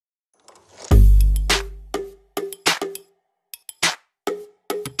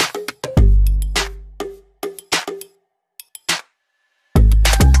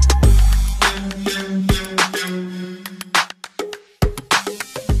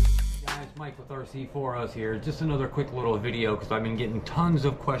Mike with RC4Us here. Just another quick little video because I've been getting tons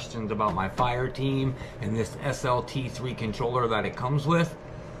of questions about my fireteam and this SLT3 controller that it comes with.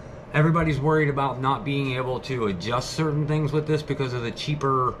 Everybody's worried about not being able to adjust certain things with this because of the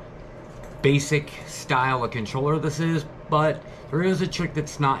cheaper basic style of controller this is, but there is a trick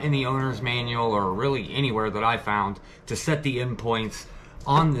that's not in the owner's manual or really anywhere that I found to set the endpoints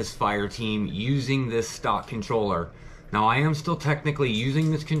on this fireteam using this stock controller. Now I am still technically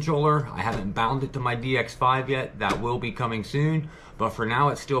using this controller. I haven't bound it to my DX5 yet. That will be coming soon, but for now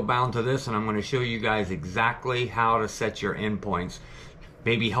it's still bound to this, and I'm going to show you guys exactly how to set your endpoints.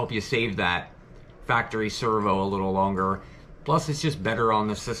 Maybe help you save that factory servo a little longer. Plus it's just better on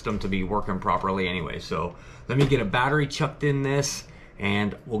the system to be working properly anyway. So let me get a battery chucked in this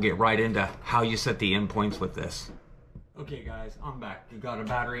and we'll get right into how you set the endpoints with this. Okay guys, I'm back. You got a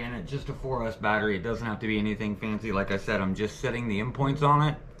battery in it, just a 4S battery. It doesn't have to be anything fancy. Like I said, I'm just setting the endpoints on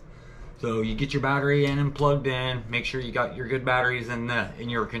it. So you get your battery in and plugged in. Make sure you got your good batteries in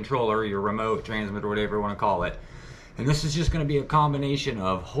your controller, your remote, transmitter, whatever you want to call it. And this is just going to be a combination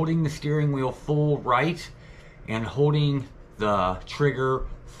of holding the steering wheel full right and holding the trigger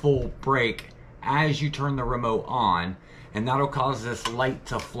full brake as you turn the remote on, and that'll cause this light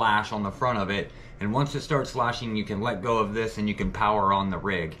to flash on the front of it. And once it starts flashing, you can let go of this and you can power on the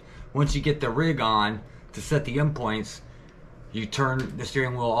rig. Once you get the rig on to set the endpoints, you turn the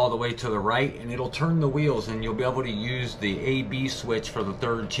steering wheel all the way to the right and it'll turn the wheels, and you'll be able to use the A/B switch for the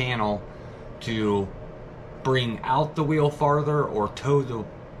third channel to bring out the wheel farther or tow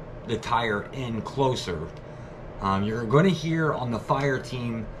the tire in closer. You're going to hear on the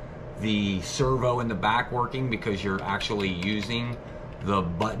fireteam the servo in the back working because you're actually using the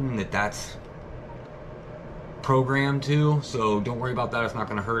button that's programmed to, so don't worry about that. It's not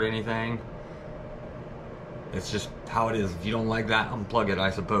going to hurt anything. It's just how it is. If you don't like that, unplug it. I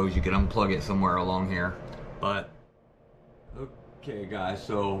suppose you could unplug it somewhere along here. But okay guys,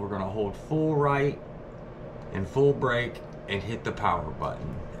 so we're going to hold full right and full brake and hit the power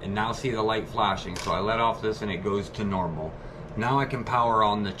button, and now see the light flashing. So I let off this and it goes to normal. Now I can power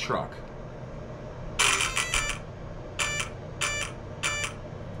on the truck.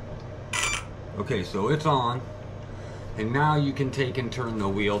 Okay, so it's on, and now you can take and turn the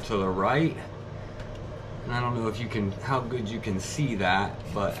wheel to the right. And I don't know if you can, how good you can see that,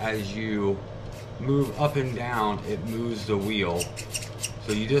 but as you move up and down, it moves the wheel.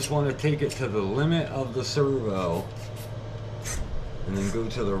 So you just want to take it to the limit of the servo, and then go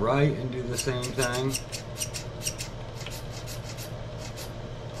to the right and do the same thing.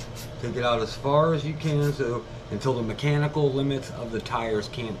 Take it out as far as you can, so until the mechanical limits of the tires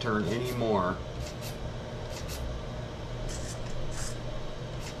can't turn anymore.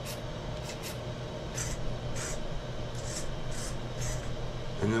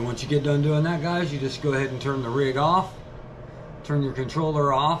 And then once you get done doing that, guys, you just go ahead and turn the rig off, turn your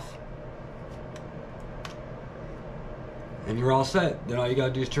controller off, and you're all set. Then all you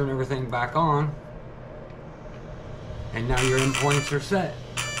gotta do is turn everything back on, and now your endpoints are set.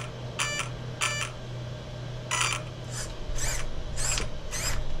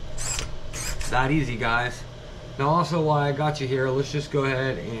 That easy, guys. Now also, while I got you here, let's just go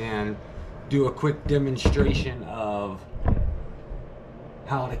ahead and do a quick demonstration of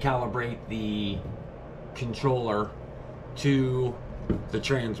how to calibrate the controller to the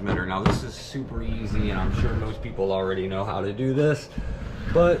transmitter. Now this is super easy, and I'm sure most people already know how to do this,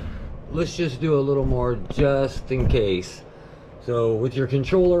 but let's just do a little more just in case. So with your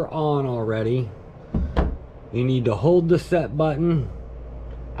controller on already, you need to hold the set button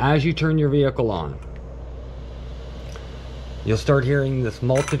as you turn your vehicle on. You'll start hearing this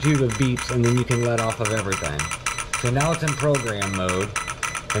multitude of beeps, and then you can let off of everything. So now it's in program mode,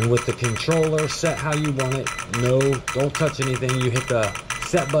 and with the controller set how you want it, no, don't touch anything. You hit the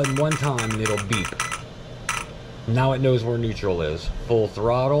set button one time and it'll beep. Now it knows where neutral is. Full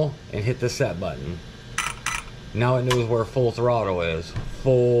throttle and hit the set button. Now it knows where full throttle is.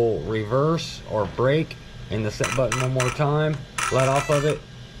 Full reverse or brake and the set button one more time. Let off of it.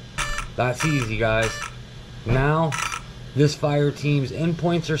 That's easy, guys. Now this fireteam's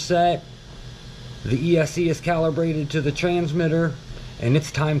endpoints are set. The ESC is calibrated to the transmitter, and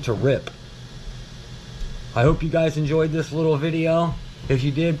it's time to rip. I hope you guys enjoyed this little video. If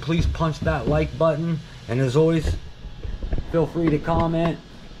you did, please punch that like button, and as always, feel free to comment.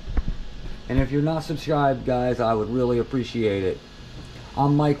 And if you're not subscribed, guys, I would really appreciate it.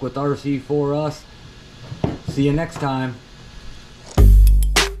 I'm Mike with RC4Us. See you next time.